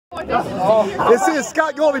This is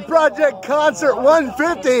Scott Goldie Project Concert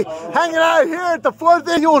 150, hanging out here at the 4th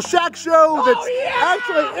Annual Shack Show that's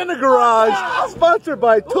actually in the garage, sponsored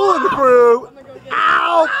by Tool and the Crew.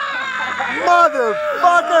 Ow!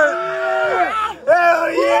 Motherfucker!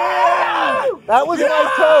 Hell yeah! That was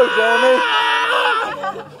my toe, Jeremy.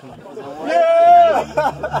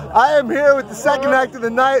 Yeah! I am here with the second act of the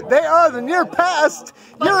night. They are the Near Past.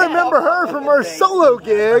 You remember her from her solo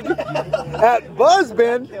gig at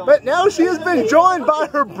Buzzbin, but now she has been joined by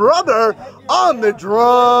her brother on the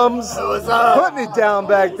drums. Putting it down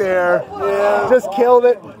back there. Yeah. Just killed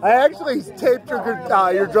it. I actually taped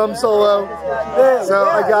your drum solo, so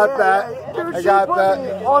I got that. I got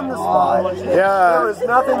that. On the spot. Yeah. There was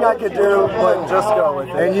nothing I could do but just go with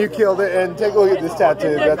it. And you killed it. And take a look at this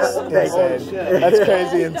tattoo. That's insane. That's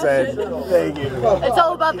crazy insane. Thank you. It's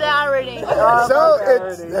all about the irony.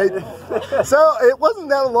 So it wasn't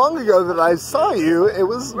that long ago that I saw you. It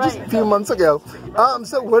was just a few months ago.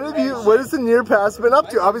 So what has the Near Past been up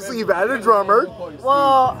to? Obviously you've added a drummer.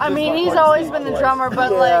 Well, I mean, he's always been the drummer,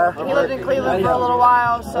 but like he lived in Cleveland for a little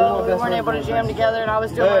while, so we weren't able to jam together, and I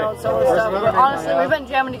was doing my own solo stuff. But honestly, we've been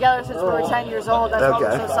jamming together since we were 10 years old. That's why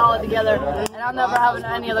we're so solid together, and I'll never have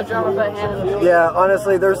any other drummer but him. Yeah,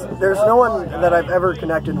 honestly, there's no one that I've ever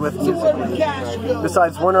connected with musically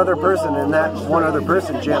besides one other person, and that one other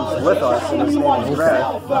person jams with us, and his name is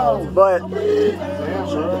Brad. But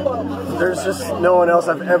there's just no one else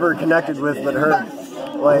I've ever connected with but her.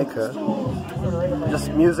 Like,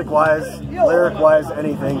 just music-wise, lyric-wise,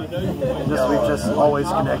 anything. We've just always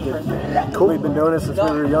connected. Cool. We've been doing it since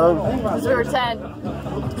we were young. Since we were 10.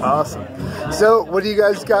 Awesome. So, what do you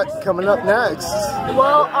guys got coming up next?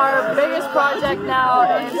 Well, our biggest project now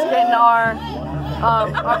is getting our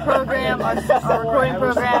program, our recording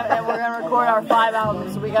program, and we're going to record our 5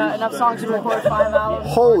 albums. So we got enough songs to record 5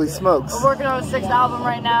 albums. Holy smokes. We're working on a 6th album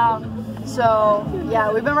right now. So,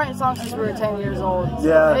 yeah, we've been writing songs since we were 10 years old. So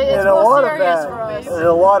yeah, it's and a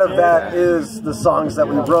lot of that is the songs that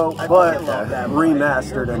we wrote, but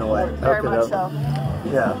remastered in a way. Very much so.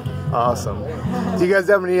 Yeah. Awesome. Do you guys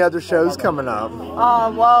have any other shows coming up?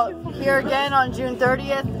 Well, here again on June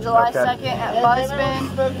 30th, July 2nd at Buzzbin.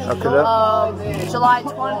 July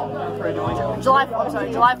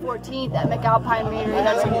 14th at McAlpine Meadery.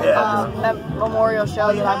 That's a memorial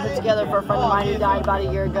show that I put together for a friend of mine who died about a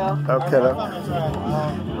year ago. Okay.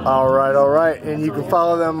 All right. And you can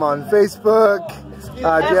follow them on Facebook. Do you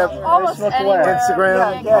have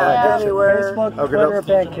Instagram? Yeah, anywhere. Facebook, Twitter,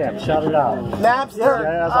 Bandcamp. Shout it out. Napster.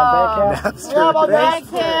 Yeah,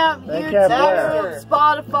 Bandcamp, YouTube,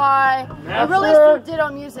 Spotify. We released through Ditto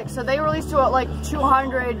Music, so they released to like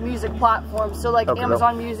 200 music platforms. So like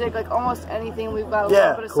Amazon Music, like almost anything, we've got a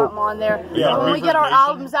little bit of something on there. Yeah. When we get our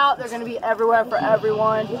albums out, they're going to be everywhere for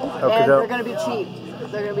everyone, and they're going to be cheap.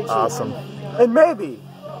 They're going to be cheap. Awesome. And maybe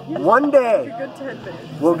one day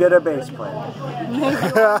we'll get a bass player.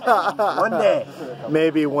 One day.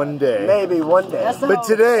 Maybe one day. Maybe one day. But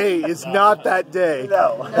today is not that day.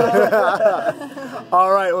 No.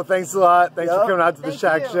 All right. Well, thanks a lot. Thanks for coming out to the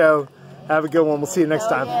Shack Show. Have a good one. We'll see you next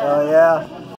time. Oh, yeah.